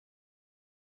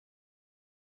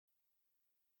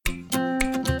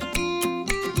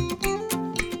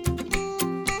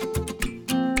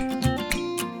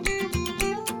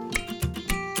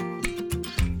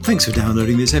Thanks for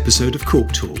downloading this episode of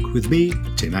Cork Talk with me,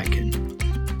 Tim Atkin.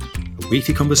 A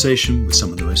weekly conversation with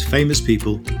some of the most famous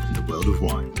people in the world of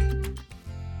wine.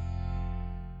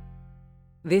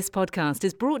 This podcast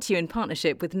is brought to you in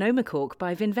partnership with Noma Cork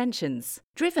by Vinventions.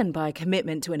 Driven by a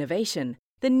commitment to innovation,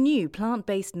 the new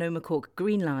plant-based Noma Cork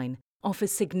Green Line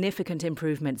offers significant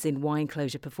improvements in wine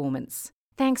closure performance.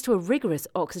 Thanks to a rigorous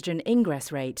oxygen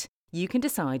ingress rate, you can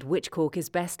decide which cork is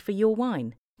best for your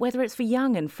wine, whether it's for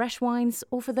young and fresh wines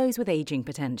or for those with ageing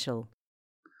potential.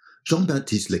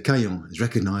 Jean-Baptiste Lécaillon is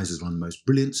recognised as one of the most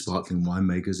brilliant sparkling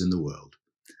winemakers in the world.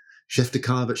 Chef de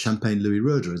cave at Champagne Louis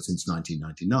Roederer since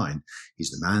 1999,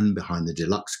 he's the man behind the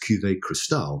deluxe cuvée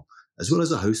Cristal, as well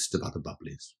as a host of other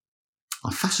bubblies.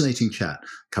 Our fascinating chat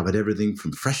covered everything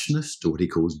from freshness to what he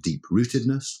calls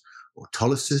deep-rootedness,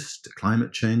 autolysis to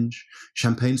climate change,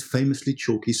 Champagne's famously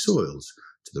chalky soils,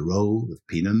 to the role of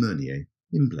Pinot Meunier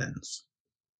in blends.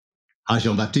 Hi,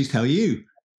 Jean-Baptiste, how are you?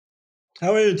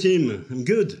 How are you, Tim? I'm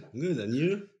good. And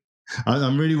you?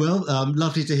 I'm really well.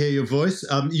 Lovely to hear your voice.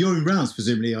 You're in Reims,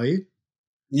 presumably, are you?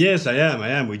 Yes, I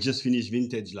am. We just finished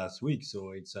vintage last week,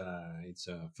 so it's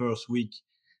first week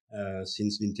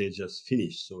since vintage has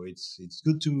finished. So it's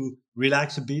good to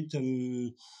relax a bit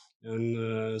and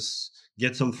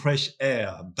get some fresh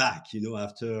air back,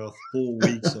 after 4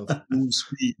 weeks of full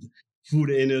speed,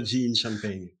 full energy in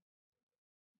Champagne.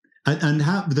 And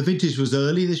how the vintage was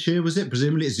early this year, was it?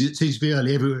 Presumably, it seems to be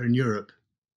early everywhere in Europe.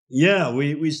 Yeah,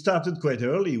 we started quite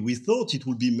early. We thought it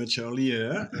would be much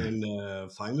earlier, and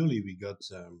finally we got.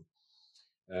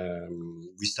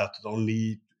 We started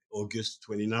only August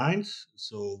 29th,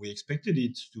 so we expected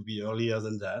it to be earlier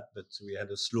than that, but we had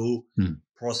a slow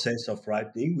process of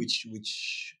ripening, which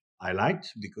I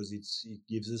liked because it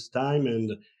gives us time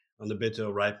and a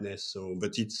better ripeness. So,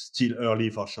 but it's still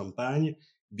early for Champagne.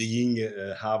 Beginning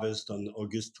harvest on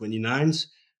August 29th,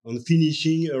 and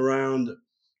finishing around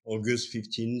August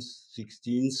 15th,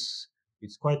 16th.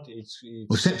 It's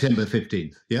September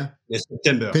 15th, yeah? Yes,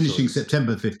 September. Finishing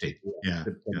September 15th, yeah.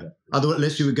 September. Yeah. Otherwise,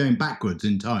 unless you were going backwards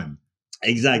in time.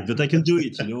 Exactly, but I can do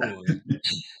it, I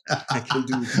can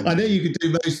do it. I know you can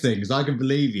do most things. I can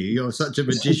believe you. You're such a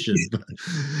magician.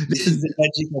 This is the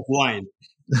magic of wine.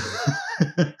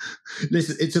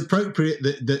 Listen, it's appropriate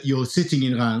that you're sitting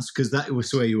in Reims because that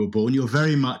was where you were born. You're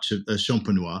very much a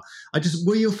Champenois.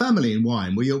 Were your family in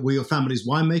wine? Were your family's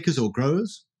winemakers or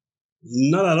growers?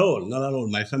 Not at all.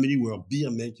 My family were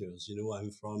beer makers.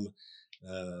 I'm from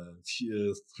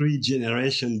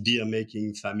 3-generation beer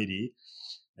making family,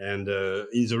 and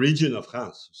in the region of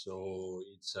France. So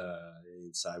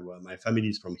my family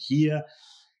is from here.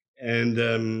 And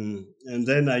then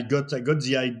I got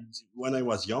the idea when I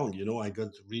was young. I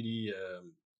got really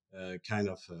kind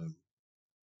of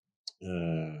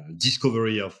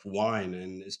discovery of wine,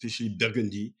 and especially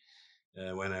Burgundy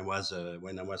when I was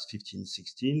 15,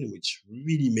 16, which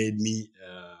really made me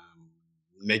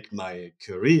make my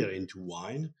career into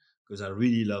wine, because I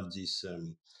really love this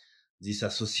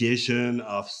association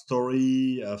of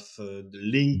story, of the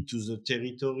link to the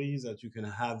territories that you can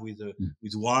have with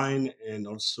wine, and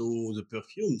also the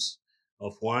perfumes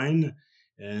of wine.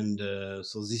 And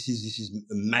so this is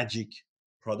a magic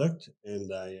product.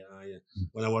 And I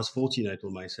when I was 14, I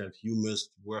told myself, you must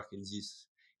work in this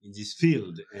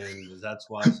field. And that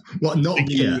was what, not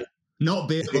beer,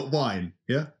 but wine.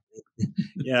 Yeah.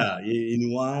 Yeah, in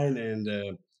wine.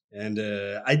 And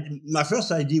my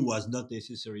first idea was not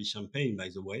necessarily champagne, by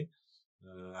the way.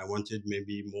 I wanted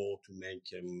maybe more to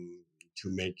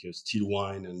make still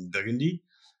wine and Burgundy,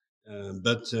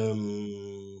 but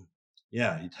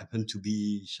it happened to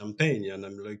be champagne, and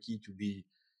I'm lucky to be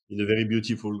in a very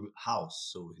beautiful house,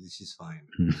 so this is fine.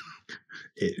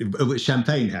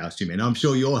 Champagne house, you mean? I'm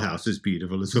sure your house is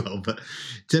beautiful as well. But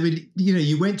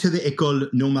you went to the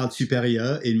École Normale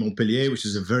Supérieure in Montpellier, which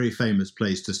is a very famous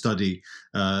place to study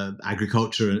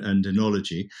agriculture and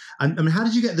enology. And I mean, how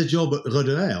did you get the job at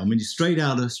Roederer? I mean, straight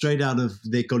out of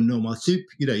the École Normale Sup,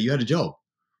 you had a job.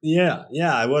 Yeah.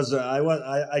 I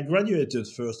graduated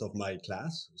first of my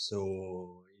class,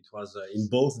 so it was in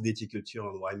both viticulture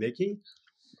and winemaking.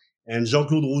 And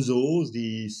Jean-Claude Rousseau,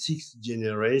 the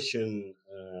 6th-generation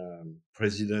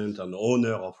president and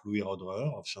owner of Louis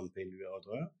Roederer, of Champagne Louis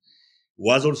Roederer,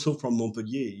 was also from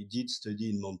Montpellier. He did study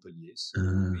in Montpellier. So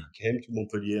he came to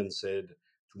Montpellier and said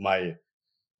to my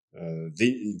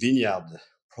vineyard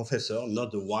professor,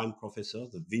 not the wine professor,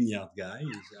 the vineyard guy,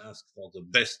 he asked for the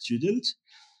best student.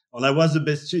 And I was the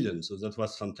best student, so that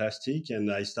was fantastic. And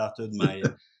I started my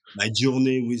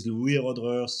journey with Louis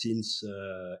Roederer since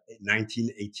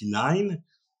 1989.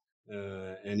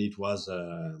 And it was,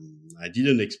 I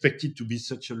didn't expect it to be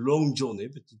such a long journey,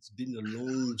 but it's been a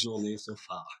long journey so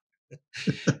far.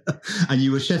 And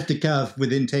you were chef de cave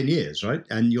within 10 years, right?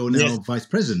 And you're now Yes, vice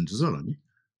president as well, aren't you?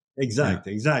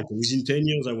 exactly. Within 10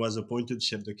 years, I was appointed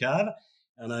chef de cave,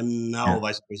 and I'm now Yeah.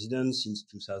 vice president since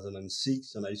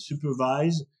 2006, and I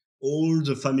supervise all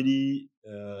the family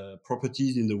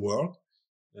properties in the world,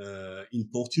 in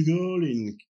Portugal,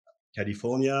 in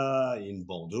California, in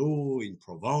Bordeaux, in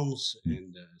Provence,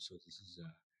 and so this is.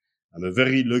 I'm a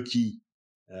very lucky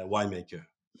winemaker.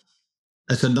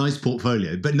 That's a nice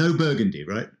portfolio, but no Burgundy,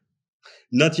 right?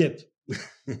 Not yet.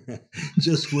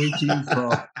 Just waiting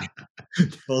for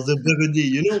the Burgundy.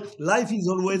 You know, life is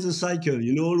always a cycle.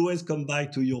 You know, always come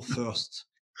back to your first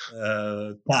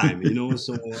time. You know,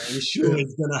 so I'm sure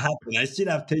it's gonna happen. I still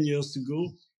have 10 years to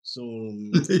go, so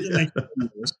in the next 10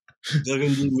 years,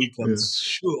 Burgundy will come. Yeah.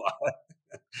 Sure.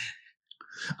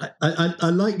 I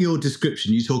like your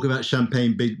description. You talk about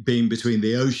Champagne being between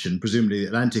the ocean, presumably the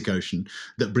Atlantic Ocean,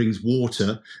 that brings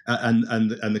water, and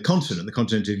the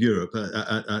continent of Europe,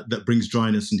 that brings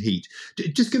dryness and heat.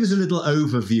 Just give us a little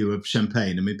overview of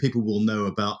Champagne. I mean, people will know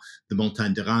about the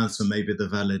Montagne de Reims and maybe the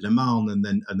Vallée de Marne, and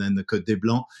then the Côte des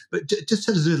Blancs. But just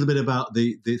tell us a little bit about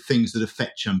the things that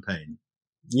affect Champagne.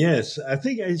 Yes, I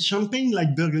think Champagne,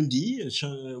 like Burgundy,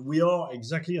 we are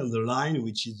exactly on the line,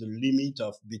 which is the limit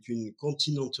of between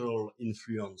continental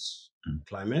influence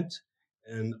climate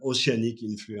and oceanic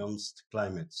influenced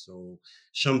climate. So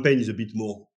Champagne is a bit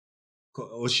more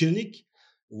oceanic,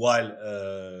 while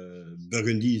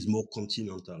Burgundy is more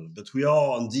continental. But we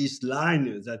are on this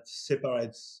line that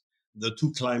separates the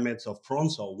two climates of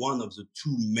France, or one of the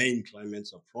two main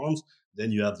climates of France.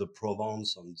 Then you have the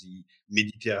Provence and the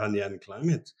Mediterranean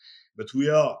climate. But we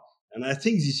are, and I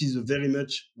think this is very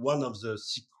much one of the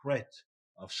secrets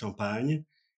of Champagne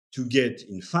to get,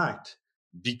 in fact,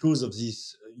 because of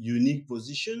this unique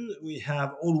position, we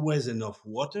have always enough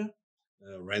water,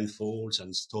 rainfalls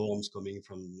and storms coming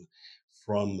from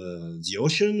the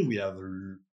ocean. We have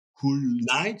cool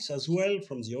nights as well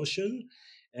from the ocean,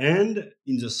 and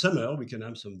in the summer we can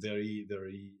have some very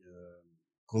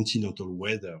continental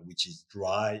weather, which is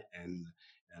dry and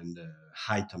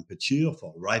high temperature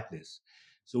for ripeness.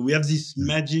 So we have this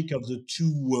magic of the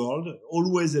two worlds: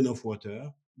 always enough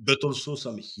water, but also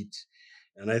some heat.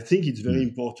 And I think it's very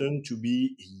important to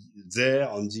be there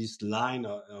on this line,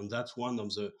 and that's one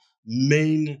of the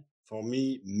main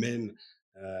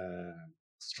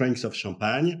strengths of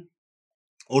Champagne.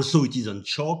 Also, it is on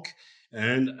chalk,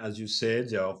 and as you said,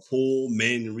 there are four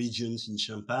main regions in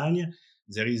Champagne.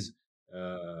 There is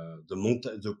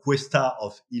the Cuesta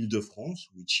of Île-de-France,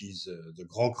 which is the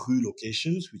Grand Cru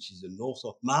locations, which is the north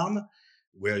of Marne,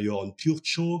 where you're on pure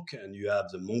chalk, and you have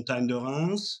the Montagne de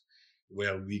Reims,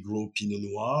 where we grow Pinot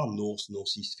Noir,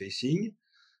 northeast facing.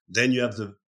 Then you have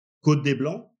the Côte des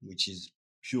Blancs, which is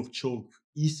pure chalk,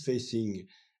 east facing,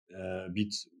 a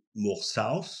bit more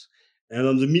south. And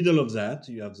on the middle of that,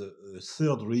 you have the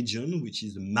third region, which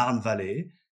is the Marne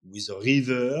Valley, with a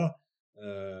river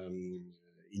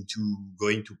into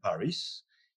going to Paris,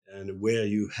 and where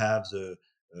you have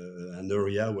an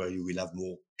area where you will have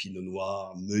more Pinot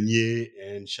Noir, Meunier,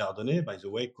 and Chardonnay. By the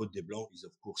way, Côte des Blancs is,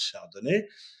 of course, Chardonnay.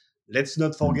 Let's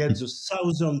not forget the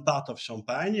southern part of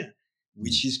Champagne,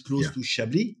 which is close to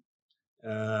Chablis.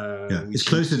 It's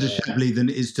closer to Chablis than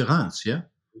it is to Reims, yeah?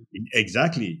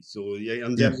 Exactly. So,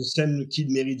 and they have the same kid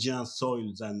meridian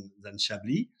soil than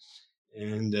Chablis.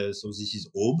 And so this is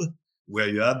Aube, where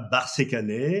you have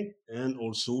Bar-Sécanet and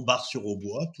also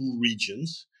Bar-sur-Aubois, two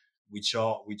regions, which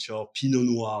are Pinot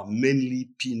Noir, mainly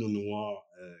Pinot Noir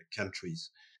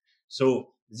countries.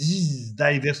 So this is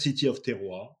diversity of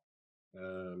terroir,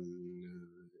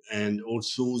 and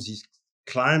also this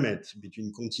climate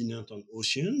between continent and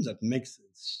ocean that makes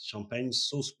Champagne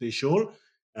so special.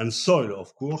 And soil,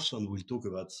 of course, and we'll talk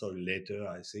about soil later.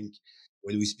 I think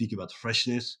when we speak about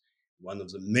freshness, one of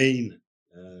the main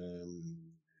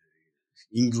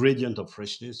ingredient of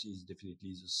freshness is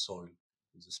definitely the soil,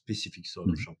 the specific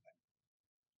soil of Champagne.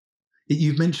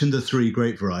 You've mentioned the three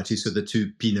grape varieties, so the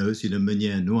two Pinots,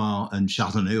 Meunier Noir and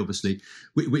Chardonnay, obviously,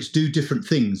 which do different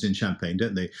things in Champagne,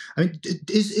 don't they? I mean,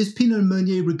 is Pinot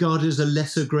Meunier regarded as a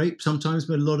lesser grape sometimes?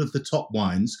 But a lot of the top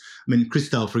wines, I mean,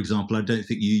 Cristal, for example, I don't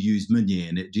think you use Meunier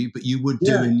in it, do you? But you would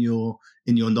do in your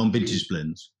non-vintage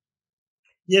blends.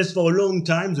 Yes, for a long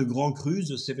time, the Grand Crus,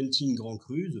 the 17 Grand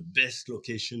Crus, the best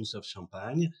locations of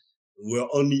Champagne, were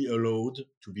only allowed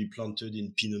to be planted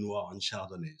in Pinot Noir and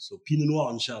Chardonnay. So Pinot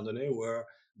Noir and Chardonnay were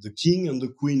the king and the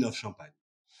queen of Champagne.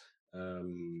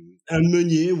 And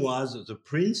Meunier was the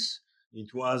prince.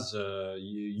 It was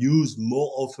used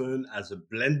more often as a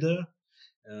blender,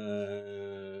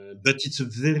 but it's a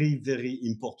very, very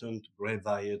important grape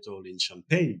varietal in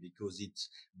Champagne because it's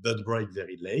bud break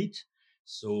very late.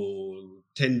 So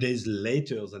 10 days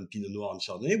later than Pinot Noir and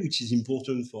Chardonnay, which is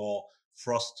important for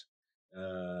frost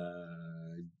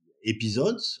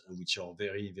episodes, which are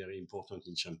very, very important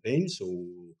in Champagne. So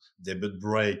they bud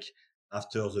break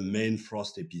after the main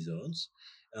frost episodes.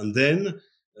 And then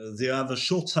they have a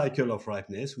short cycle of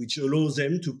ripeness, which allows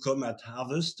them to come at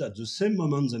harvest at the same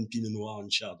moment than Pinot Noir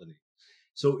and Chardonnay.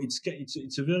 So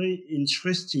it's a very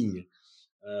interesting.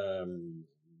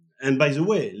 And by the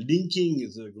way,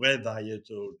 linking the grape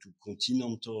varietal to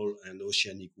continental and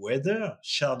oceanic weather,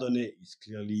 Chardonnay is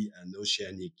clearly an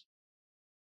oceanic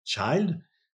child,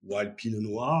 while Pinot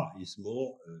Noir is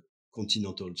more a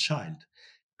continental child.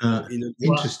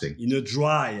 Interesting. In a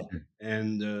dry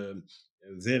and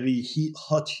very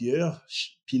hot year,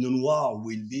 Pinot Noir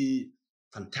will be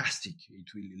fantastic.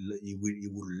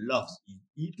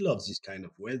 It loves this kind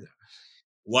of weather.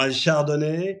 While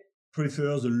Chardonnay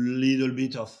prefers a little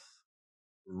bit of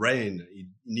rain. It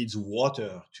needs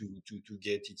water to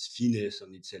get its finesse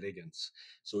and its elegance.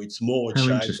 So it's more a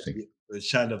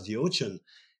child of the ocean.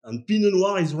 And Pinot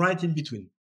Noir is right in between.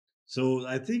 So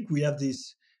I think we have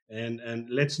this, and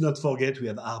let's not forget we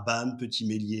have Arban, Petit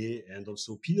Méliès, and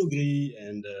also Pinot Gris,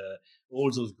 and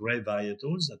all those grape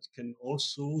varietals that can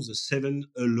also the 7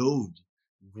 allowed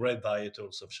grape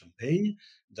varietals of Champagne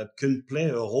that can play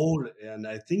a role, and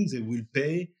I think they will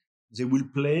play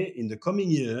in the coming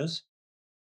years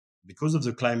because of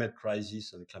the climate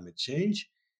crisis and climate change.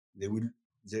 They will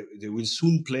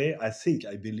soon play, I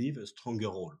believe, a stronger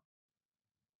role.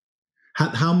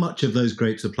 How much of those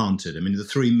grapes are planted? I mean, the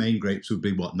three main grapes would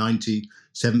be what, 97%,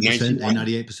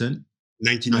 98%?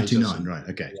 99, right,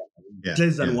 okay. Yeah.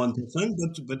 Less than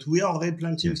 1%, but we are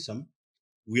replanting some.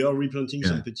 We are replanting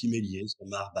some Petit Méliès,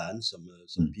 some Arban, some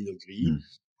Pinot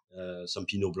Gris, some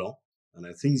Pinot Blanc. And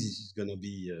I think this is going to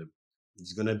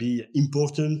be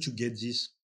important to get this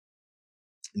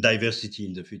diversity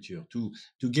in the future, to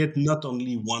get not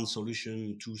only one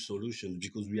solution, two solutions,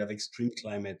 because we have extreme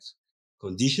climate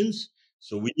conditions.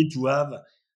 So we need to have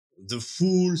the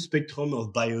full spectrum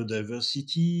of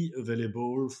biodiversity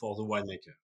available for the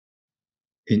winemaker.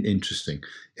 Interesting.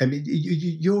 I mean,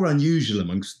 you're unusual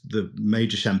amongst the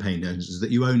major champagne houses that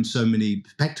you own so many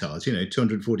hectares,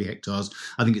 240 hectares.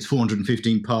 I think it's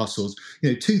 415 parcels,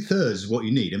 2/3 of what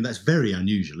you need. And that's very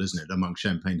unusual, isn't it, among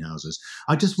champagne houses?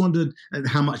 I just wondered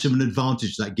how much of an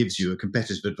advantage that gives you, a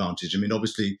competitive advantage. I mean,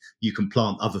 obviously you can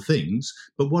plant other things,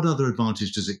 but what other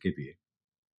advantage does it give you?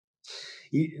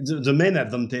 The main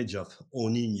advantage of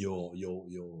owning your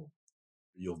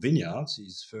vineyards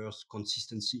is first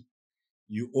consistency.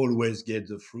 You always get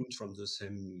the fruit from the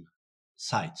same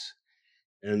site.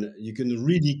 And you can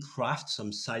really craft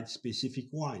some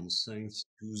site-specific wines thanks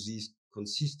to this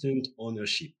consistent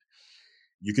ownership.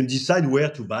 You can decide where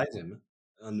to buy them,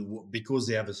 and because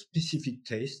they have a specific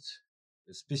taste,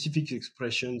 a specific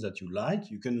expression that you like,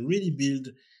 you can really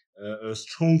build a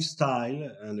strong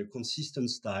style and a consistent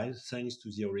style thanks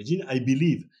to the origin. I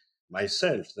believe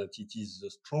myself that it is the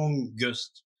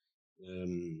strongest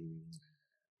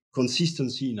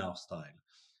consistency in our style.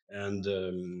 And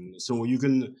so you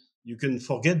can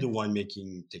forget the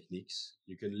winemaking techniques.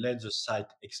 You can let the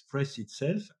site express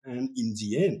itself, and in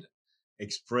the end,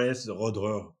 express the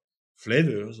Roederer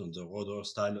flavors and the Roederer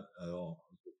style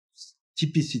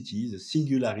typicity, the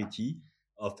singularity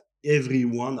of every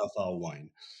one of our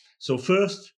wine. So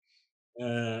first,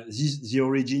 the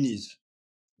origin is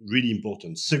really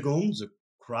important. Second, the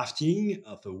crafting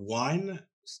of a wine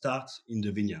starts in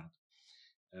the vineyard.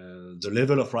 The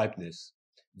level of ripeness,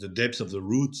 the depth of the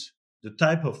roots, the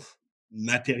type of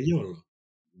material,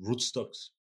 rootstocks,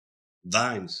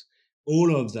 vines,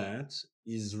 all of that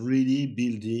is really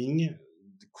building,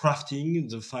 crafting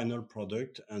the final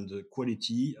product and the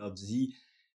quality of the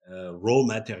raw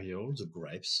material, the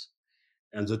grapes,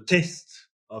 and the taste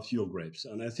of your grapes.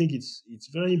 And I think it's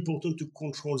very important to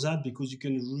control that, because you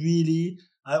can really,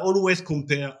 I always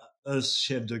compare us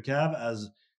chef de cave as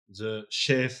the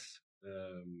chef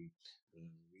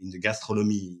in the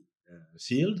gastronomy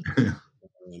field.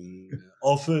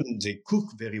 Often they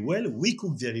cook very well. We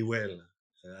cook very well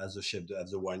as a chef,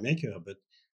 as a winemaker, but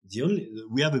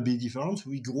we have a big difference.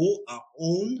 We grow our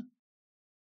own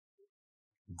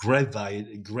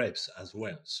grapes as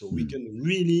well. So we can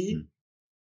really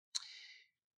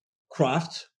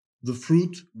craft the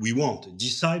fruit we want,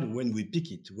 decide when we pick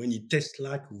it, when it tastes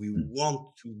like we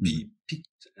want to be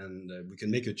picked, and we can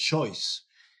make a choice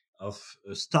of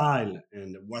a style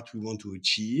and what we want to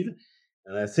achieve.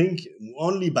 And I think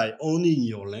only by owning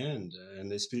your land, and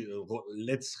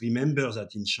let's remember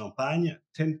that in Champagne,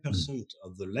 10%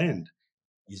 of the land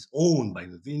is owned by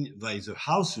the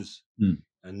houses, Mm.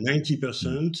 and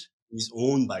 90% is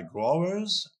owned by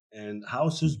growers, and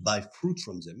houses buy fruit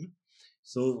from them.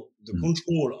 So the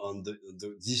control on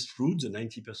this fruit, the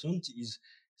 90%, is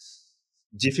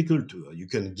difficult to. You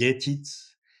can get it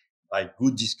by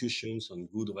good discussions and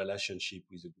good relationship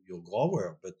with your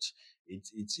grower, but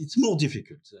it's more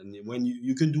difficult. And when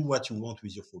you can do what you want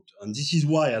with your fruit, and this is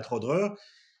why at Roederer,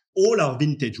 all our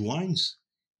vintage wines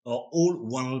are all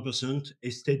 100%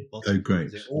 estate Oh, bottled.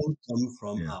 great. They all come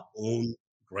from our own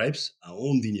grapes, our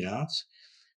own vineyards.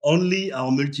 Only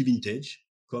our multi-vintage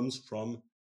comes from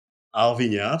our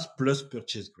vineyards plus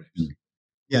purchased grapes.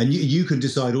 Yeah, and you can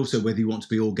decide also whether you want to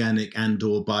be organic and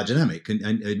or biodynamic,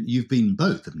 and you've been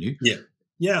both, haven't you?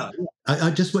 Yeah.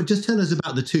 I just tell us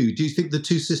about the two. Do you think the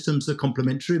two systems are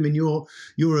complementary? I mean, you're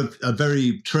a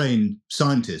very trained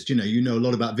scientist. You know a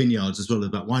lot about vineyards as well as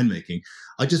about winemaking.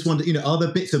 I just wonder, are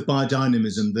there bits of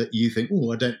biodynamism that you think,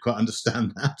 oh, I don't quite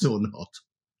understand that, or not?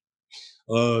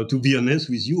 To be honest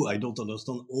with you, I don't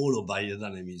understand all of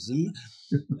biodynamism.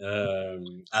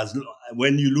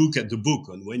 When you look at the book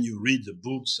and when you read the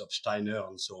books of Steiner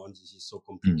and so on, this is so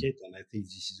complicated. And I think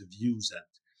this is a view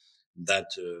that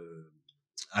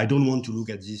I don't want to look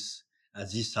at this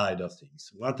side of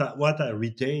things. What I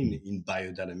retain in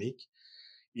biodynamic,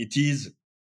 it is,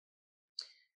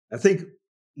 I think,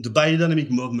 the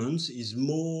biodynamic movement is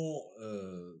more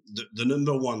the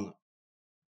number one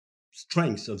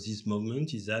strength of this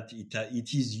movement is that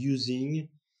it is using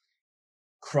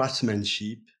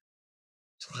craftsmanship,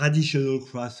 traditional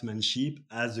craftsmanship,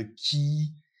 as a key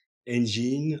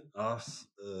engine of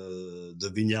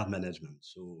the vineyard management.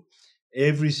 So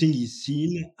everything is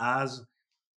seen as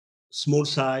small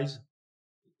size,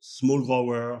 small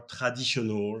grower,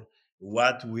 traditional,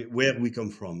 where we come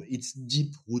from. It's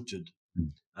deep rooted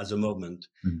as a movement.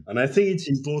 And I think it's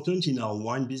important in our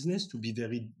wine business to be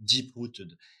very deep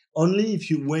rooted. Only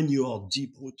when you are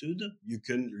deep rooted, you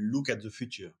can look at the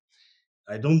future.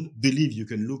 I don't believe you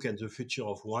can look at the future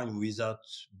of wine without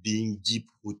being deep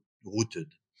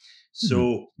rooted.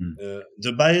 So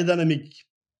the biodynamic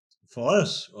for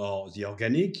us, or the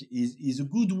organic, is a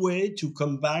good way to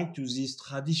come back to this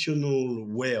traditional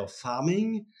way of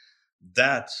farming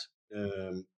that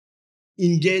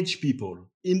engage people,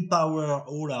 empower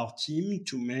all our team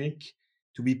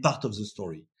to be part of the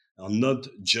story, and not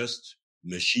just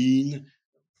machine,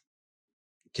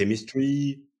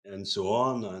 chemistry, and so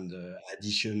on, and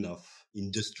addition of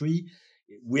industry.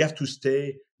 We have to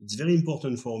stay. It's very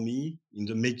important for me in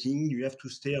the making. You have to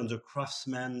stay on the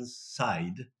craftsman's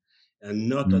side and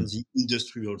not on the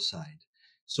industrial side.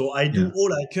 So I do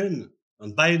all I can,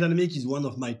 and biodynamic is one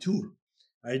of my tools.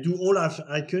 I do all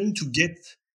I can to get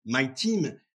my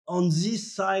team on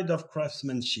this side of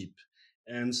craftsmanship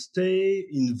and stay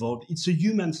involved. It's a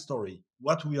human story.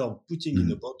 What we are putting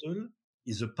in a bottle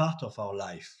is a part of our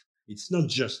life. It's not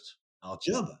just our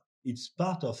job. It's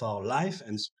part of our life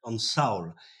and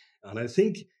soul. And I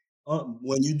think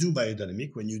when you do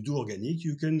biodynamic, when you do organic,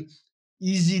 you can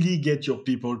easily get your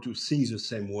people to think the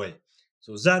same way.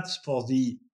 So that's for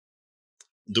the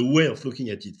way of looking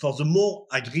at it. For the more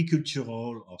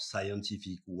agricultural or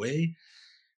scientific way,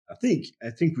 I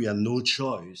think we had no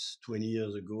choice 20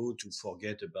 years ago to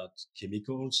forget about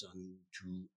chemicals and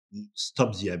to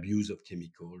stop the abuse of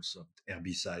chemicals, of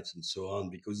herbicides and so on,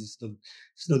 because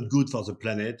it's not good for the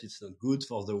planet, it's not good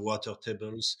for the water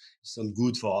tables, it's not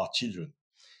good for our children.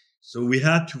 So we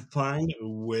had to find a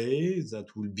way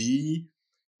that will be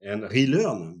and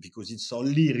relearn, because it's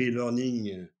only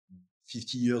relearning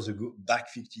 50 years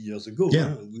ago.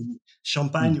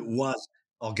 Champagne was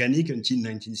organic until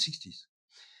 1960s.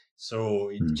 So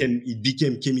it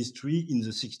became chemistry in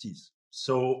the 60s.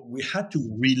 So we had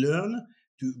to relearn,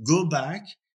 to go back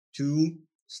to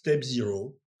step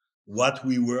zero, what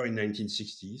we were in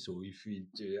 1960. So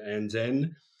and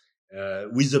then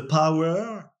with the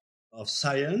power of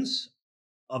science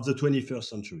of the 21st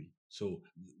century. So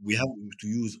we have to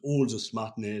use all the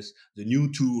smartness, the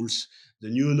new tools, the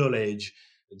new knowledge,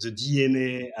 the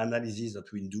DNA analysis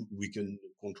that we can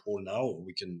control now, or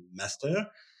we can master.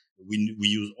 We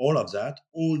use all of that,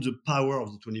 all the power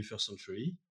of the 21st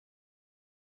century,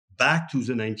 back to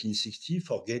the 1960s,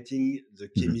 forgetting the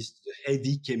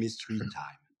heavy chemistry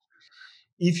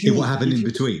time. What happened in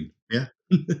between? Yeah.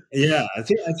 Yeah, I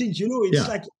think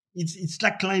it's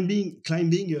like climbing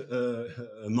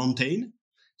a mountain.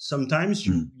 Sometimes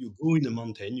you go in a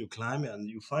mountain, you climb, and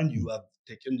you find you have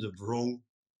taken the wrong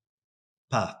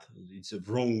path. It's a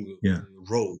wrong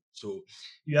road. So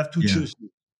you have to choose.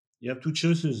 You have two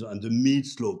choices on the mid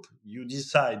slope. You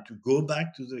decide to go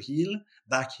back to the hill,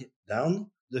 back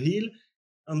down the hill,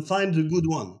 and find the good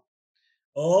one,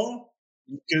 or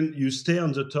you stay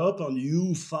on the top and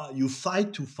you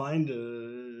fight to find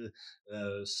a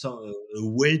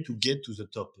way to get to the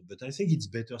top. But I think it's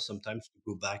better sometimes to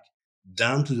go back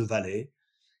down to the valley,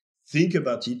 think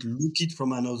about it, look it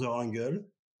from another angle,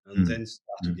 and then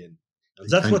start again. And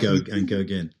that's what go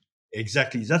again.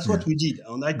 Exactly. That's what we did.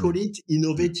 And I call it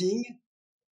innovating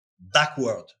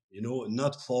backward,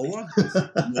 not forward.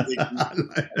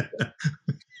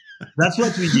 That's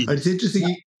what we did. It's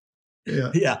interesting.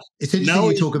 Yeah. It's interesting Now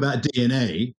you talk about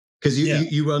DNA, because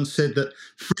you once said that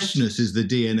freshness is the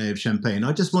DNA of champagne.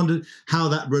 I just wondered how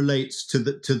that relates to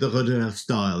the Roederer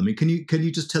style. I mean, can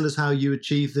you just tell us how you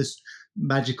achieve this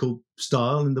magical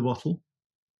style in the bottle?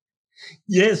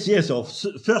 Yes. So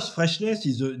first, freshness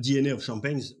is the DNA of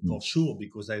champagne for sure,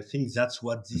 because I think that's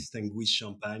what distinguishes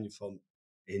champagne from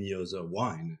any other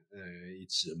wine.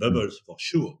 It's bubbles for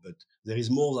sure, but there is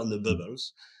more than the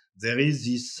bubbles. There is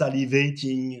this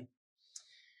salivating.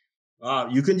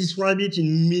 You can describe it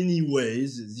in many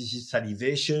ways. This is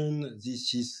salivation.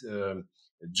 This is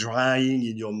drying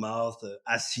in your mouth,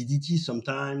 acidity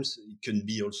sometimes. It can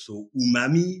be also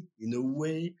umami in a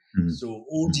way. So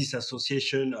all this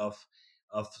association of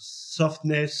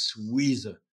softness with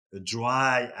a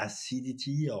dry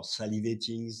acidity or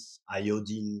salivating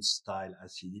iodine style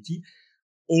acidity,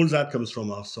 all that comes from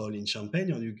our soil in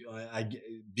Champagne, and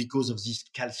because of this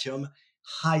calcium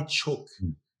high chalk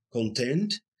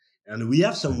content. And we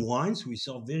have some wines which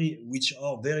are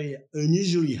very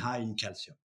unusually high in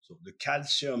calcium. So the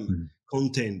calcium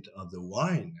content of the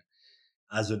wine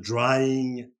has a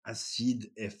drying acid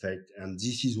effect. And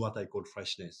this is what I call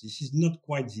freshness. This is not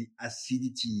quite the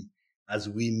acidity as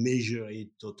we measure it,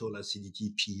 total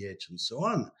acidity, pH, and so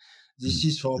on. This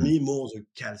is for me more the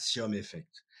calcium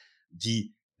effect.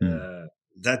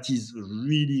 That is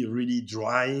really, really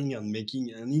drying and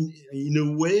making, and in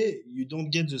a way, you don't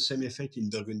get the same effect in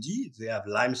Burgundy. They have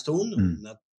limestone,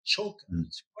 not chalk.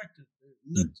 It's quite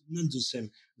not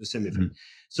the same effect.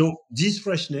 So this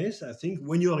freshness, I think,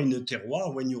 when you are in a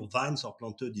terroir, when your vines are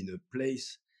planted in a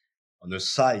place, on a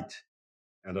site,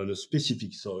 and on a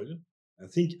specific soil, I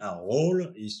think our role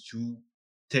is to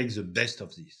take the best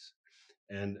of this.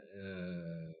 And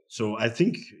so I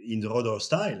think in the Roederer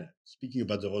style, speaking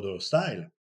about the Roederer style,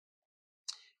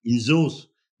 in those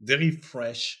very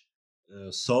fresh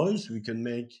soils, we can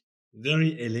make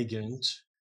very elegant,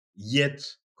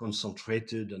 yet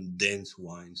concentrated and dense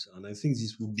wines. And I think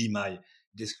this would be my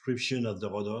description of the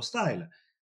Roederer style.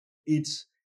 It's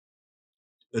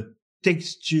a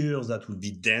texture that will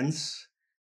be dense,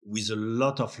 with a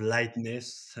lot of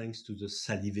lightness, thanks to the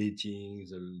salivating,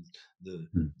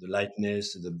 the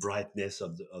lightness, the brightness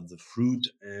of the fruit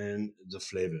and the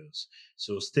flavors.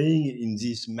 So staying in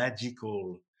this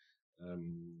magical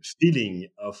feeling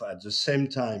of, at the same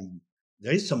time,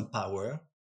 there is some power,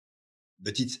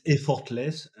 but it's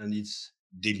effortless and it's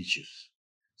delicious.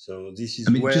 So this is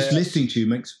where... just listening to you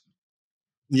makes...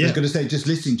 I was going to say, just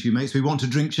listening to you makes me want to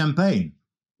drink champagne.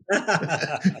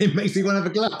 It makes me want to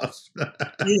have a glass.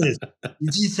 Yes,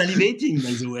 it is salivating,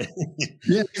 by the way.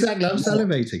 Yeah, exactly. I'm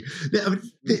salivating.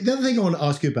 The other thing I want to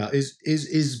ask you about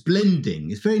is blending.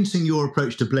 It's very interesting, your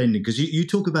approach to blending, because you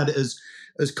talk about it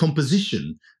as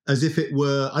composition, as if it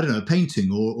were, I don't know, a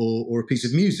painting or a piece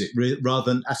of music,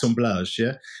 rather than assemblage.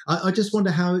 Yeah, I just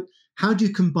wonder how do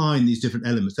you combine these different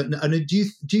elements? And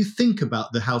do you think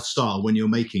about the house style when you're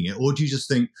making it, or do you just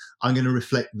think, I'm going to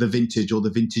reflect the vintage or the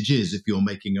vintages if you're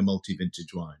making a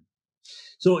multi-vintage wine?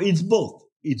 So it's both.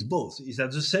 It's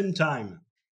at the same time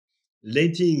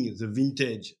letting the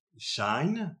vintage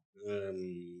shine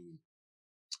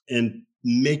and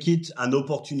make it an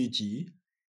opportunity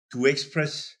to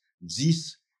express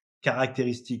this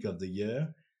characteristic of the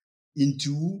year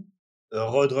into a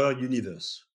Roederer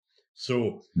universe.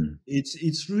 So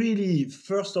it's really,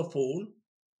 first of all,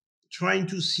 trying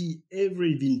to see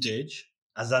every vintage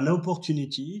as an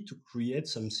opportunity to create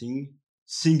something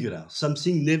singular,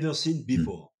 something never seen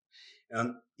before.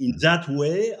 And in that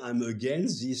way, I'm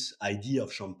against this idea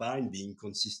of champagne being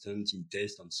consistent in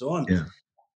taste and so on. Yeah.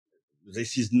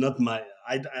 This is not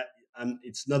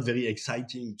it's not very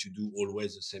exciting to do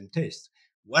always the same taste.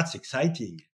 What's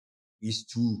exciting is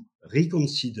to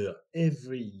reconsider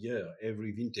every year,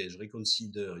 every vintage,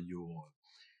 reconsider your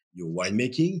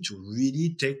winemaking, to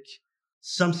really take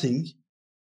something,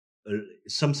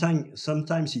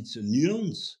 sometimes it's a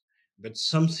nuance, but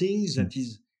something that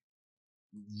is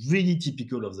really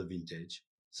typical of the vintage,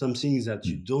 something that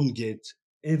you don't get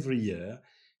every year,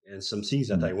 and some things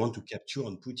that I want to capture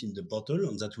and put in the bottle,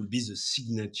 and that will be the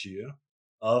signature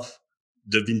of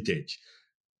the vintage.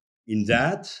 In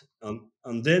that,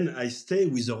 and then I stay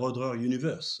with the Roederer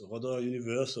universe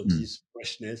of this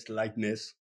freshness,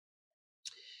 lightness,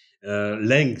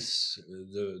 length.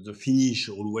 The finish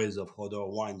always of Roederer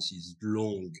wines is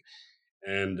long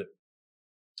and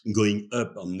going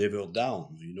up and never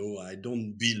down. I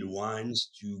don't build wines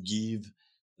to give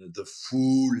the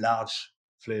full large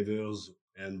flavors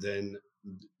and then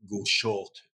go short.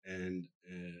 And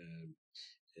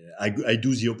I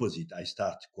do the opposite. I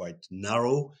start quite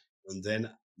narrow, and then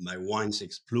my wines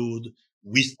explode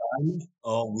with time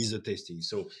or with the tasting.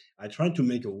 So I try to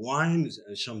make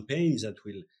a champagne that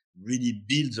will really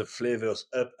build the flavors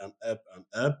up and up and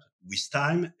up with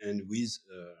time and with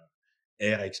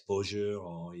air exposure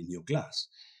or in your glass.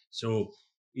 So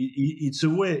it's a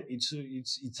way,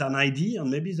 it's an idea,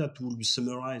 and maybe that will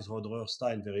summarize Roederer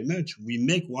style very much. We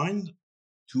make wine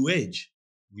to age.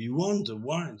 We want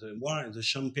the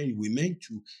champagne we make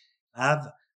to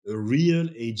have a real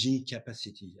aging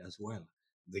capacity as well.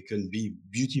 They can be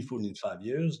beautiful in 5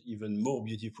 years, even more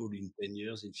beautiful in 10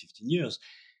 years, in 15 years.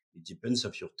 It depends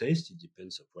of your taste. It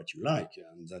depends of what you like,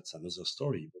 and that's another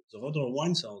story. But the other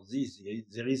wines are these.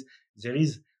 There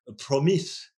is a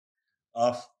promise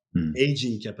of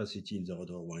aging capacity in the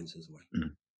other wines as well.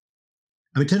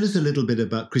 I mean, tell us a little bit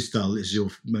about Cristal. Is your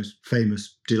most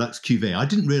famous deluxe cuvée. I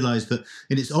didn't realise that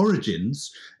in its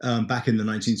origins, back in the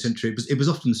 19th century, it was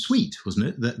often sweet, wasn't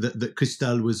it? That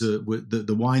Cristal was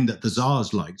the wine that the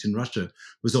Tsars liked in Russia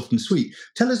was often sweet.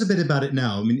 Tell us a bit about it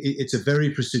now. I mean, it's a very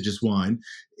prestigious wine.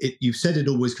 You've said it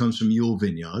always comes from your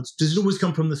vineyards. Does it always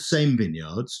come from the same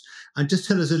vineyards? And just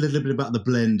tell us a little bit about the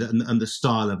blend and the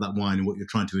style of that wine and what you're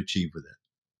trying to achieve with it.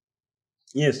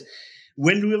 Yes.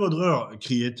 When Louis Roederer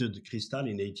created Cristal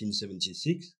in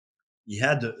 1876, he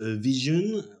had a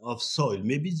vision of soil.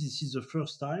 Maybe this is the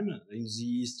first time in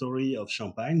the history of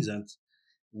Champagne that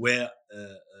where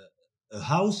a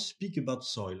house speak about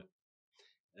soil,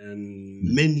 and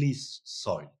mainly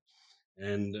soil.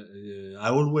 And I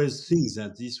always think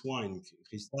that this wine,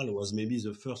 Cristal, was maybe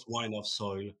the first wine of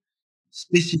soil,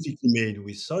 specifically made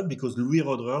with soil, because Louis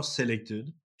Roederer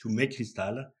selected to make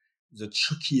Cristal the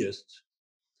chalkiest,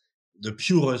 the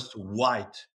purest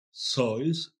white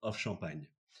soils of Champagne.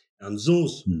 And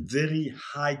those very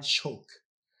high chalk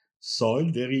soil,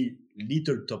 very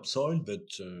little topsoil,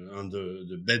 but and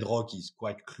the bedrock is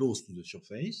quite close to the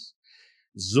surface.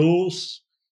 Those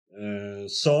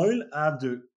soil have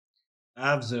the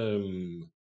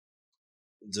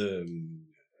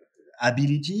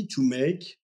ability to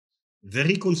make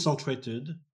very concentrated,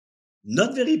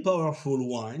 not very powerful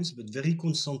wines, but very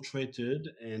concentrated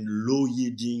and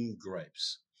low-yielding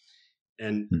grapes.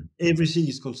 And everything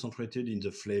is concentrated in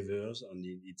the flavors, and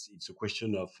it's a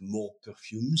question of more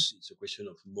perfumes, it's a question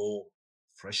of more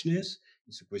freshness,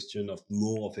 it's a question of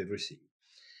more of everything.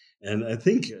 And I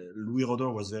think Louis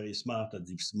Roederer was very smart at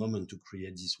this moment to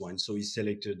create this wine. So he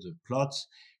selected the plots.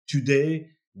 Today,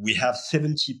 we have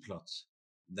 70 plots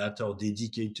that are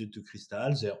dedicated to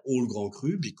Cristal. They're all Grand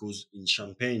Cru, because in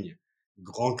Champagne,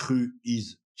 Grand Cru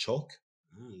is chalk.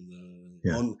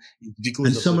 Because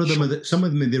and some of them are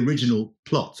the original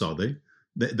plots, are they?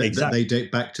 They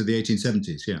date back to the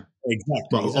 1870s. Yeah, exactly.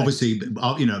 Well, obviously,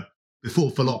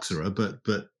 before phylloxera, but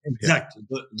exactly.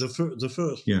 The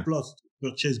first plots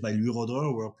purchased by Louis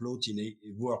Roederer were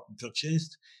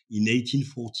purchased in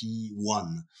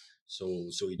 1841. So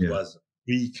it was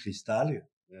pre-Cristal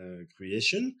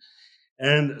creation,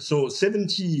 and so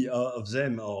 70 of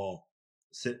them are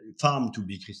farmed to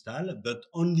be Cristal, but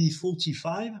only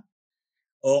 45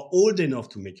 are old enough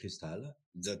to make Cristal.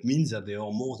 That means that they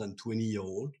are more than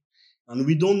 20-year-old, and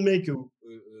we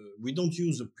don't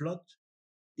use a plot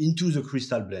into the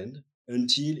Cristal blend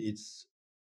until it's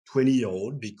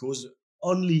 20-year-old, because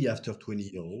only after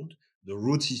 20-year-old the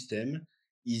root system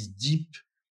is deep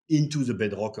into the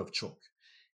bedrock of chalk,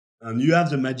 and you have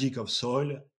the magic of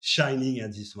soil shining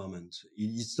at this moment.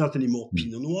 It's not anymore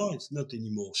Pinot Noir, it's not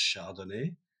anymore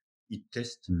Chardonnay. It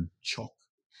tastes chalk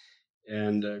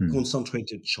and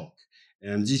concentrated chalk.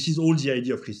 And this is all the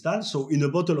idea of Cristal. So in a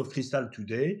bottle of Cristal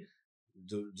today,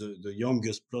 the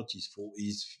youngest plot is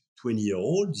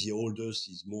 20-year-old, the oldest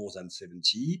is more than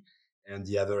 70, and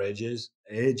the average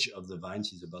age of the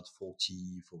vines is about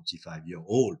 40,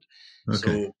 45-year-old. Okay.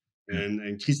 So,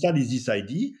 and Cristal is this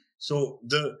idea. So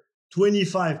the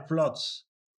 25 plots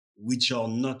which are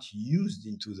not used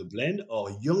into the blend are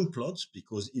young plots,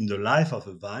 because in the life of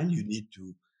a vine, you need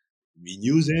to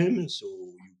renew them. So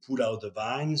you pull out the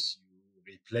vines, you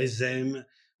replace them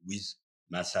with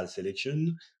massal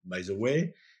selection, by the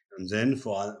way. And then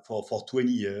for 20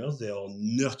 years, they are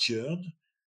nurtured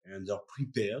and are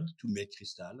prepared to make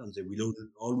crystal, and they will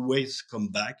always come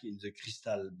back in the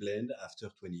crystal blend after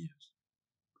 20 years.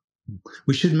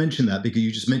 We should mention that because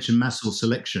you just mentioned Massel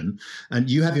Selection, and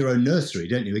you have your own nursery,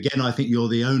 don't you? Again, I think you're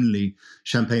the only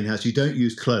champagne house. You don't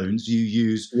use clones, you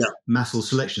use Massel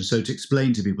Selection. So to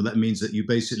explain to people, that means that you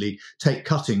basically take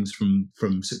cuttings from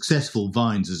successful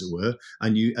vines, as it were,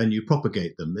 and you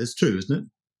propagate them. That's true, isn't it?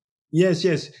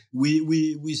 Yes.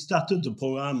 We started the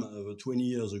program 20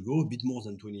 years ago, a bit more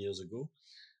than 20 years ago.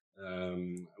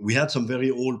 We had some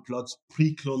very old plots,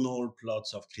 pre-clonal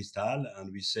plots of crystal,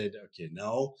 and we said, okay,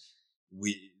 now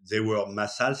they were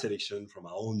Massal selection from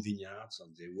our own vineyards,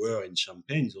 and they were in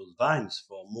Champagne, those vines,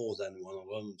 for more than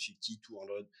 150,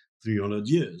 200, 300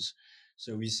 years.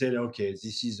 So we said, okay,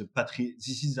 this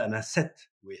is an asset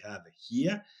we have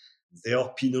here. They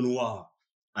are Pinot Noir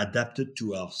adapted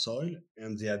to our soil,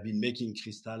 and they have been making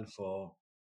crystal for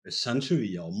a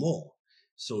century or more.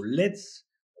 So let's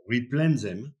replant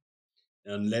them,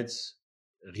 and let's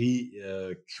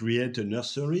create a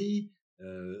nursery,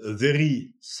 a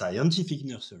very scientific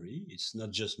nursery. It's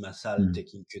not just Massal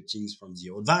taking cuttings from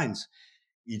the old vines.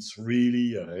 It's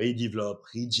really redeveloped,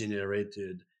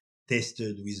 regenerated,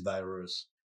 tested with virus,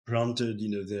 planted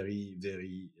in a very,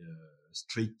 very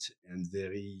strict and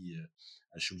very,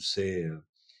 I should say,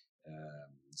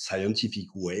 scientific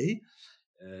way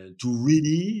to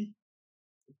really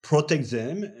protect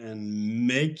them and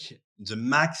make the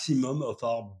maximum of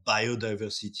our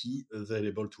biodiversity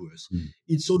available to us.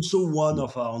 It's also one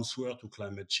of our answers to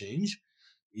climate change.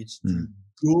 It's to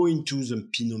go into the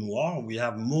Pinot Noir. We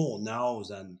have more now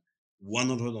than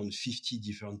 150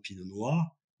 different Pinot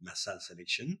Noir, Massal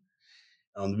selection.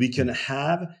 And we can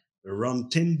have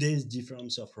around 10 days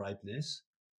difference of ripeness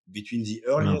between the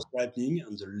earliest ripening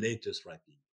and the latest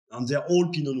ripening. And they're all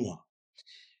Pinot Noir.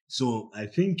 So I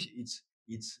think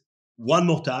it's one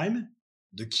more time,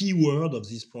 the key word of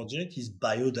this project is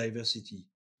biodiversity.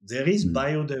 There is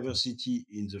biodiversity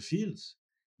in the fields.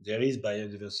 There is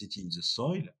biodiversity in the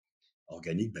soil,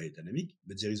 organic, biodynamic,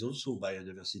 but there is also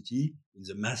biodiversity in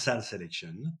the Massal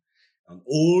selection. And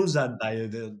all that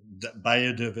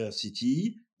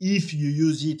biodiversity, if you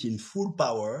use it in full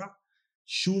power,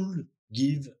 should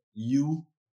give you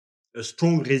a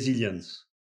strong resilience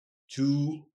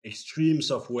to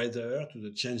extremes of weather, to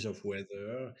the change of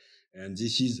weather. And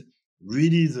this is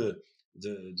really the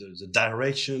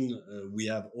direction we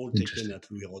have all taken at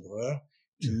Louis Roederer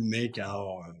to make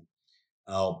our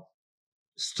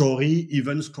story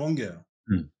even stronger.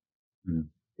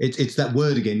 It's that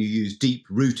word again you use, deep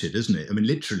rooted, isn't it? I mean,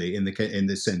 literally in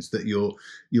the sense that your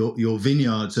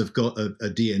vineyards have got a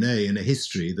DNA and a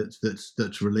history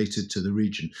that's related to the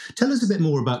region. Tell us a bit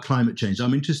more about climate change.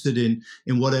 I'm interested in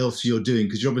what else you're doing,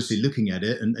 because you're obviously looking at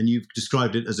it and you've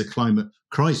described it as a climate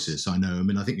crisis. I know. I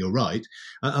mean, I think you're right.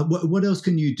 What else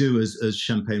can you do as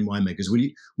champagne winemakers?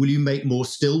 Will you make more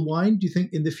still wine? Do you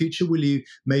think in the future will you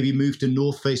maybe move to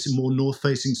north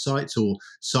facing sites, or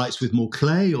sites with more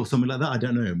clay or something like that? I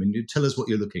don't know. I mean, tell us what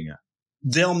you're looking at.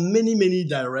 There are many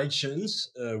directions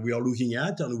we are looking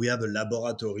at, and we have a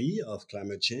laboratory of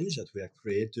climate change that we have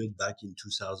created back in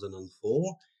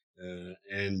 2004,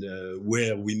 and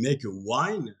where we make a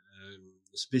wine,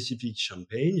 specific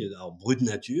champagne, our Brut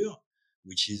Nature,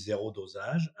 which is zero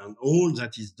dosage, and all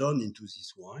that is done into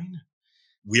this wine.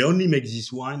 We only make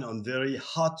this wine on very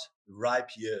hot,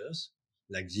 ripe years,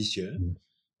 like this year,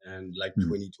 and like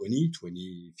 2020,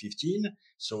 2015.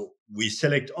 So we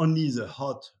select only the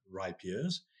hot, ripe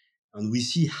years, and we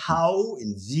see how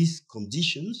in these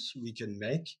conditions we can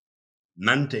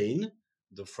maintain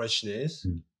the freshness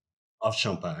of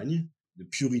champagne, the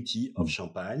purity of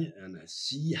champagne, and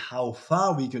see how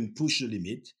far we can push the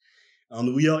limit.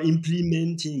 And we are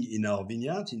implementing in our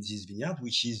vineyard, in this vineyard,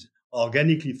 which is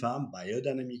organically farmed,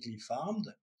 biodynamically farmed,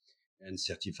 and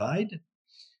certified.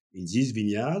 In this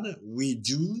vineyard, we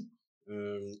do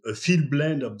a field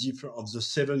blend of the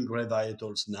 7 grape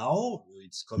varietals now.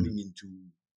 It's coming into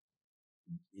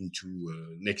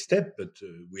next step, but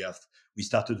we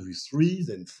started with 3,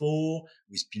 then 4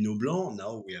 with Pinot Blanc.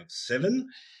 Now we have 7.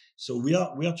 So we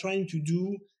are trying to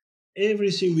do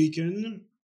everything we can,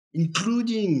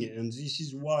 including, and this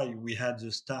is why we had the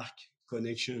Stark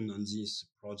connection on this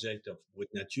project of Brut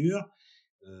Nature,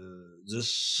 the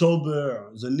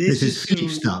necessary. This is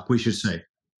Philippe Stark, we should say.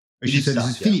 This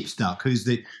is Philippe Stark, who's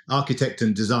the architect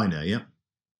and designer, yeah?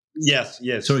 Yes.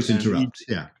 Sorry to interrupt.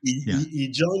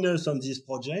 He joined us on this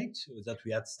project that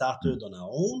we had started on our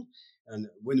own. And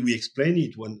when we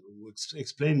explained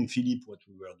Philippe what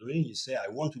we were doing, he said, I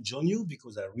want to join you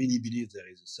because I really believe there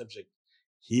is a subject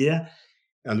here.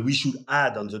 And we should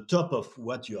add on the top of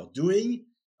what you are doing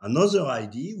another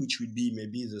idea, which will be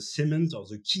maybe the cement or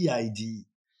the key idea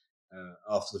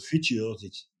of the future.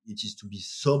 It is to be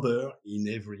sober in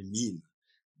every mean,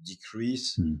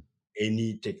 decrease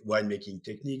any winemaking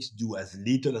techniques, do as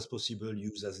little as possible,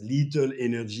 use as little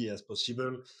energy as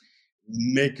possible,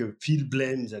 make a field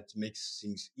blend that makes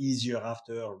things easier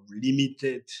after,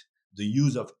 limited the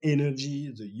use of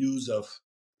energy, the use of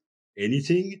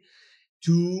anything,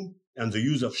 and the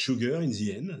use of sugar in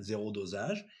the end, zero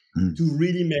dosage, to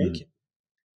really make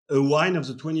a wine of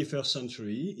the 21st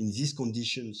century in these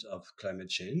conditions of climate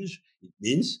change. It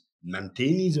means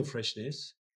maintaining the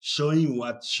freshness, showing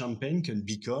what champagne can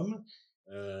become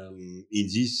in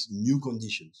these new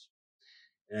conditions.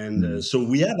 And so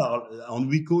we have and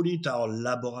we call it our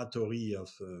laboratory of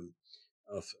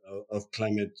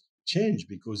climate change,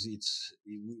 because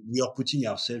we are putting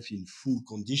ourselves in full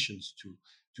conditions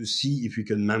to see if we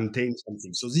can maintain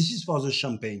something. So this is for the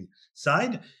champagne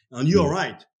side. And you're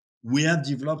right. We have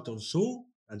developed also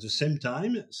at the same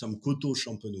time some Coteaux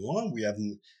Champenois. We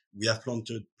have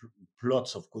planted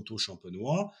plots of Coteaux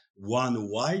Champenois, one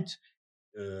white.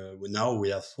 Now we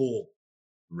have 4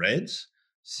 reds,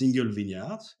 single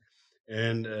vineyards,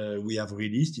 and we have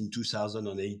released in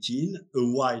 2018 a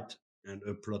white and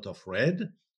a plot of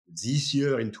red. This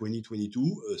year in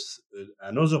 2022,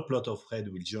 another plot of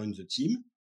red will join the team.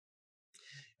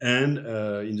 And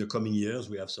in the coming years,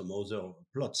 we have some other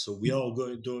plots. So we are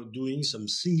doing some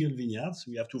single vineyards.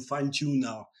 We have to fine-tune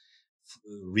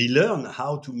relearn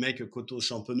how to make a Coteaux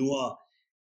Champenois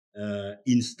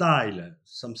in style,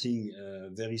 something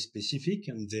very specific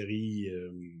and very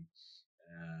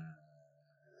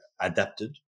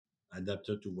adapted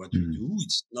to what we do.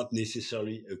 It's not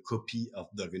necessarily a copy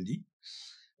of Burgundy.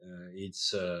 It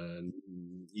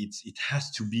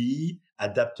has to be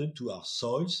adapted to our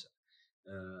soils,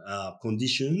 our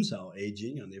conditions, our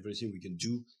aging, and everything we can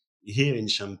do here in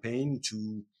Champagne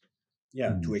to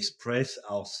express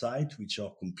our site, which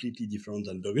are completely different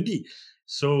than Burgundy.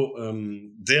 So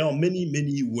there are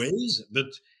many ways, but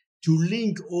to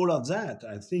link all of that,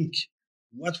 I think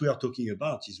what we are talking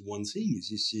about is one thing.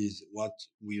 This is what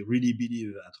we really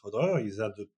believe at Roederer, is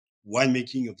that the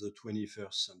winemaking of the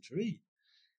 21st century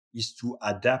is to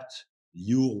adapt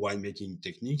your winemaking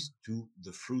techniques to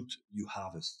the fruit you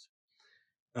harvest,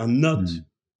 and not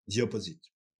the opposite.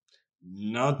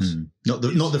 Not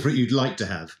the fruit you'd like to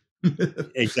have.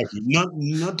 Exactly.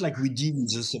 Not like we did in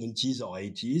the 70s or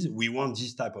 80s. We want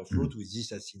this type of fruit with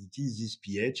this acidity, this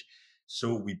pH.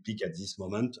 So we pick at this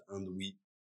moment and we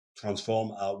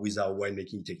transform with our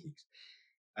winemaking techniques.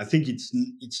 I think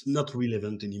it's not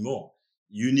relevant anymore.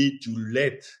 You need to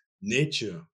let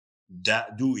nature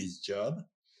do its job.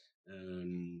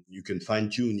 You can fine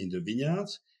tune in the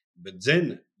vineyards, but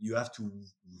then you have to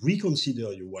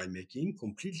reconsider your winemaking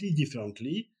completely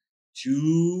differently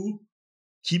to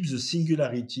keep the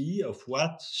singularity of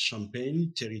what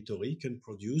Champagne territory can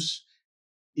produce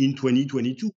in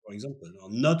 2022, for example, or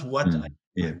not what I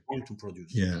want to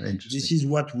produce. This is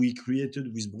what we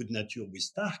created with Brut Nature, with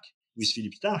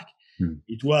Philippe Starck.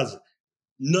 It was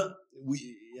not,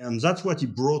 and that's what he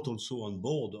brought also on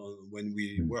board when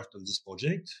we worked on this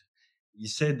project. He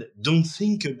said, don't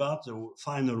think about the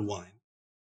final wine.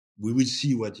 We will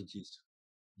see what it is.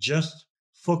 Just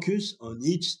focus on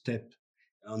each step.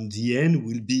 And the end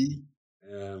will be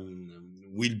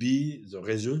the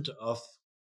result of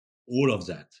all of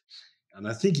that. And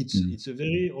I think it's a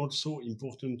very also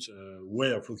important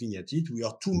way of looking at it. We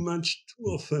are too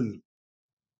often.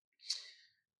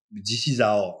 This is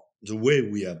the way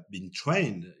we have been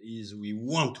trained, is we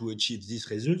want to achieve this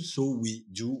result, so we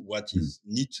do what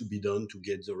needs to be done to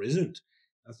get the result.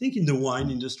 I think in the wine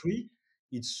industry,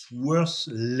 it's worth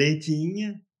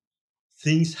letting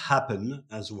things happen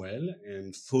as well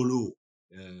and follow.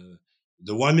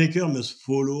 The winemaker must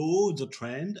follow the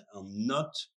trend and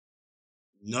not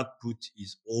put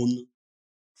his own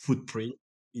footprint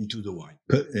into the wine.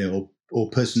 Or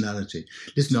personality.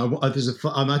 Listen,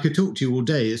 I could talk to you all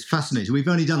day. It's fascinating. We've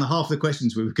only done half the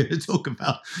questions we were going to talk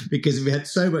about because we had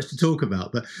so much to talk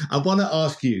about. But I want to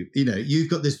ask you, you've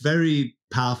got this very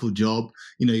powerful job.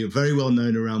 You're very well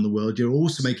known around the world. You're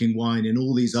also making wine in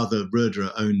all these other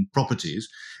Roederer-owned properties.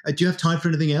 Do you have time for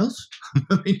anything else?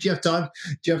 I mean, do you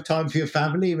have time for your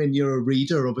family? I mean, you're a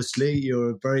reader, obviously. You're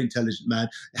a very intelligent man.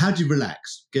 How do you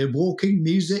relax? Go walking,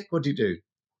 music? What do you do?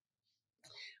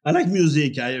 I like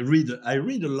music. I read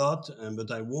a lot,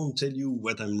 but I won't tell you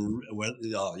what I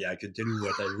can tell you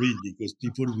what I read because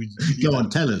people will go on.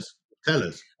 Tell us.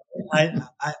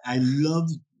 I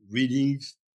love reading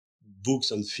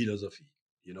books on philosophy.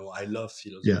 I love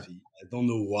philosophy. I don't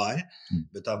know why,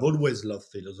 but I've always loved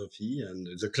philosophy and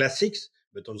the classics,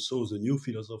 but also the new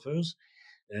philosophers.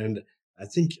 And I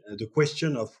think the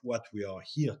question of what we are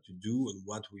here to do and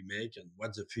what we make and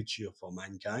what's the future for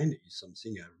mankind is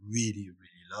something I really,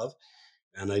 really love.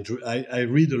 And I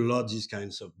read a lot these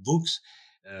kinds of books.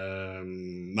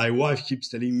 My wife keeps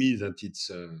telling me that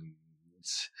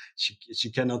she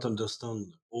cannot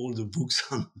understand all the books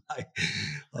on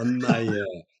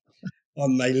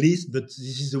my list, but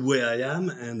this is the way I am,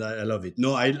 and I love it.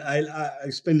 No, I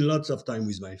spend lots of time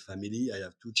with my family. I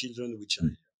have 2 children, which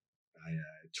I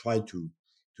try to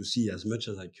see as much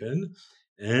as I can.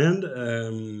 And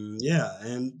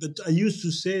but I used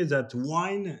to say that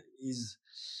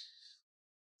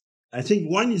I think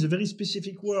wine is a very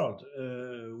specific word.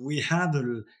 We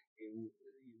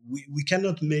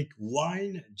cannot make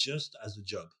wine just as a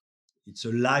job. It's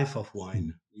a life of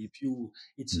wine.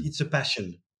 It's a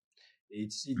passion.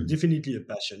 It's definitely a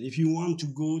passion. If you want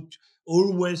to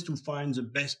always to find the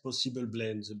best possible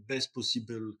blend, the best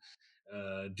possible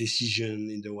decision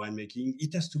in the winemaking,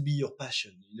 it has to be your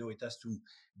passion. It has to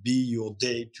be your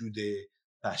day-to-day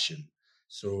passion.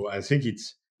 So I think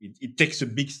it takes a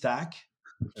big stack,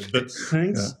 but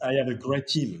thanks, I have a great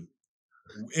team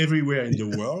everywhere in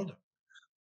the world,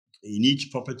 in each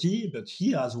property, but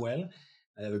here as well.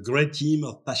 I have a great team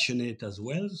of passionate as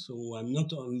well. So I'm not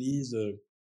the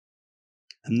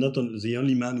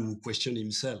only man who question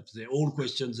himself. They all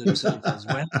question themselves as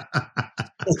well.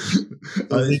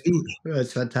 They do.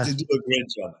 That's fantastic. They do a great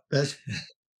job.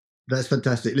 That's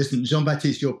fantastic. Listen,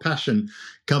 Jean-Baptiste, your passion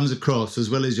comes across as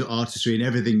well as your artistry and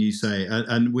everything you say.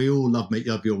 And we all love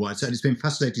your wine. So it's been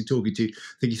fascinating talking to you.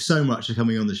 Thank you so much for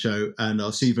coming on the show. And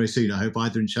I'll see you very soon, I hope,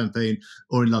 either in Champagne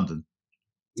or in London.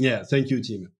 Yeah, thank you,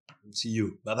 Tim. See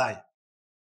you. Bye-bye.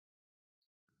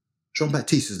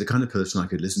 Jean-Baptiste is the kind of person I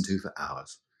could listen to for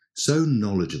hours. So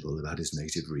knowledgeable about his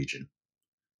native region.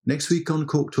 Next week on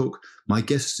Cork Talk, my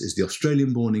guest is the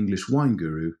Australian-born English wine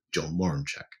guru, John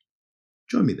Warrenchak.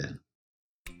 Join me then.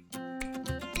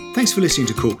 Thanks for listening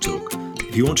to Cork Talk.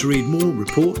 If you want to read more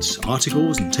reports,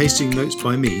 articles and tasting notes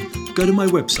by me, go to my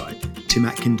website,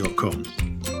 timatkin.com.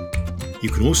 You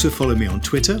can also follow me on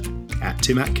Twitter,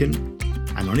 @timatkin,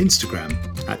 and on Instagram,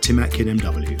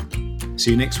 @timatkinmw.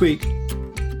 See you next week.